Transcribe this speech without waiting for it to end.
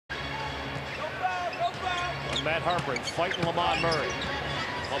Matt Harpring fighting Lamond Murray.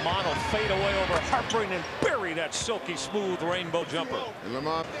 Lamond will fade away over Harpring and bury that silky smooth rainbow jumper. And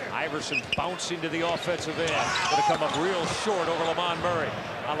Lamond. Iverson bouncing to the offensive end. Going to come up real short over Lamond Murray.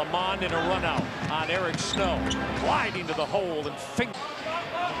 Lamond in a run out on Eric Snow. Gliding to the hole and finger.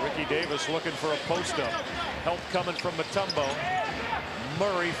 Ricky Davis looking for a post up. Help coming from Mutombo.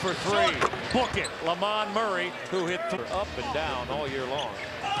 Murray for three. Book it. Lamond Murray, who hit up and down all year long.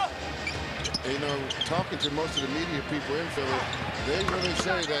 You know, talking to most of the media people in Philly, they really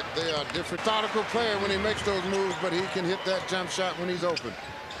say that they are a different methodical player when he makes those moves, but he can hit that jump shot when he's open.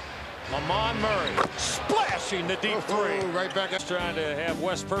 Lamond Murray splashing the deep three. Right back. Trying to have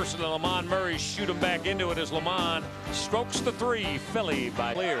Wes Person and Lamond Murray shoot him back into it as Lamond strokes the three. Philly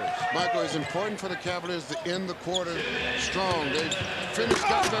by Clears. Michael, it's important for the Cavaliers to end the quarter strong. They finished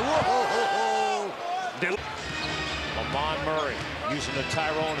that. Whoa! Lamond Murray using the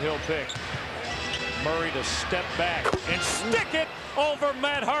Tyrone Hill pick. Murray to step back and stick it over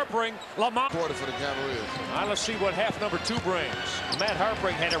Matt Harpring. Lamond. Quarter for the Cavaliers. Now let's see what half number 2 brings. Matt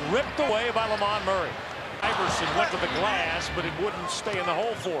Harpring had it ripped away by Lamond Murray. Iverson went to the glass, but he wouldn't stay in the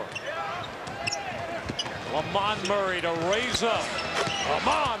hole for him. Lamond Murray to raise up.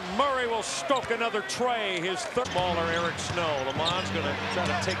 Lamond Murray will stoke another tray. His third smaller Eric Snow. Lamond's going to try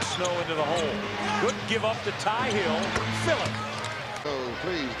to take Snow into the hole. Good give up to Ty Hill. Fill it. Oh,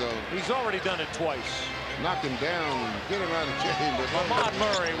 please, though. He's already done it twice. Knock him down, get him out of jail. Lamond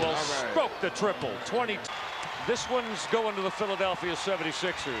Murray will stroke the triple. 20. This one's going to the Philadelphia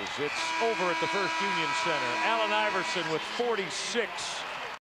 76ers. It's over at the First Union Center. Allen Iverson with 46.